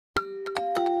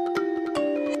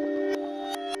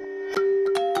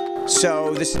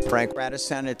So this is Frank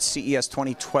Radice at CES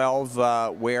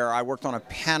 2012, where I worked on a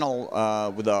panel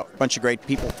with a bunch of great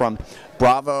people from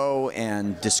Bravo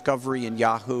and Discovery and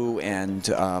Yahoo and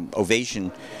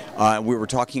Ovation. We were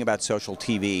talking about social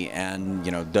TV and,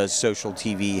 you know, does social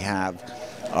TV have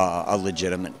a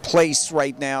legitimate place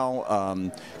right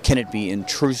now? Can it be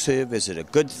intrusive? Is it a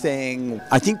good thing?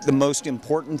 I think the most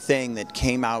important thing that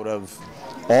came out of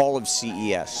all of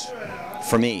CES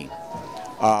for me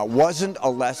wasn't a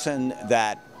lesson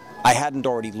that I hadn't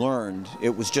already learned.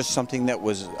 It was just something that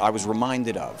I was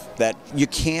reminded of, that you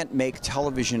can't make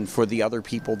television for the other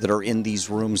people that are in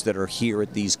these rooms, that are here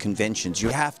at these conventions. You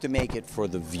have to make it for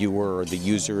the viewer or the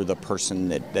user, the person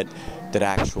that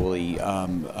actually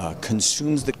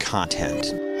consumes the content.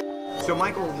 So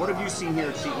Michael, what have you seen here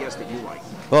at CES that you like?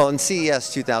 Well, in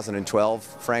CES 2012,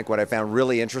 Frank, what I found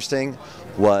really interesting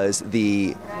was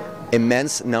the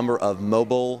immense number of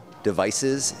mobile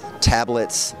devices,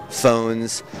 tablets,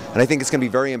 phones, and I think it's going to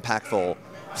be very impactful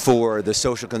for the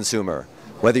social consumer.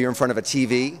 Whether you're in front of a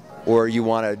TV or you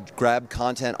want to grab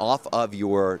content off of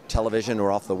your television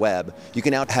or off the web, you can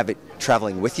now have it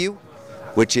traveling with you,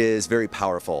 which is very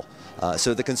powerful.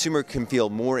 So the consumer can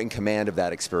feel more in command of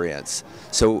that experience.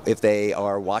 So if they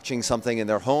are watching something in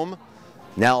their home,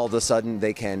 now all of a sudden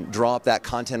they can draw up that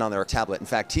content on their tablet. In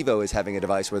fact, TiVo is having a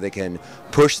device where they can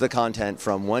push the content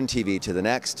from one TV to the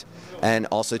next, and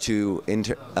also to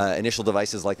initial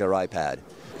devices like their iPad.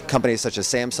 Companies such as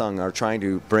Samsung are trying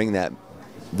to bring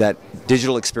that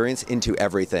digital experience into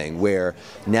everything, where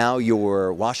now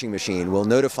your washing machine will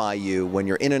notify you when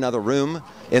you're in another room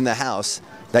in the house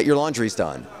that your laundry's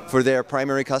done. For their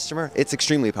primary customer, it's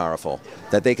extremely powerful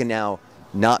that they can now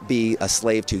not be a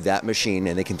slave to that machine,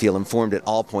 and they can feel informed at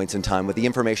all points in time with the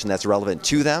information that's relevant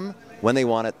to them, when they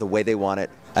want it, the way they want it,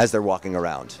 as they're walking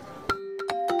around.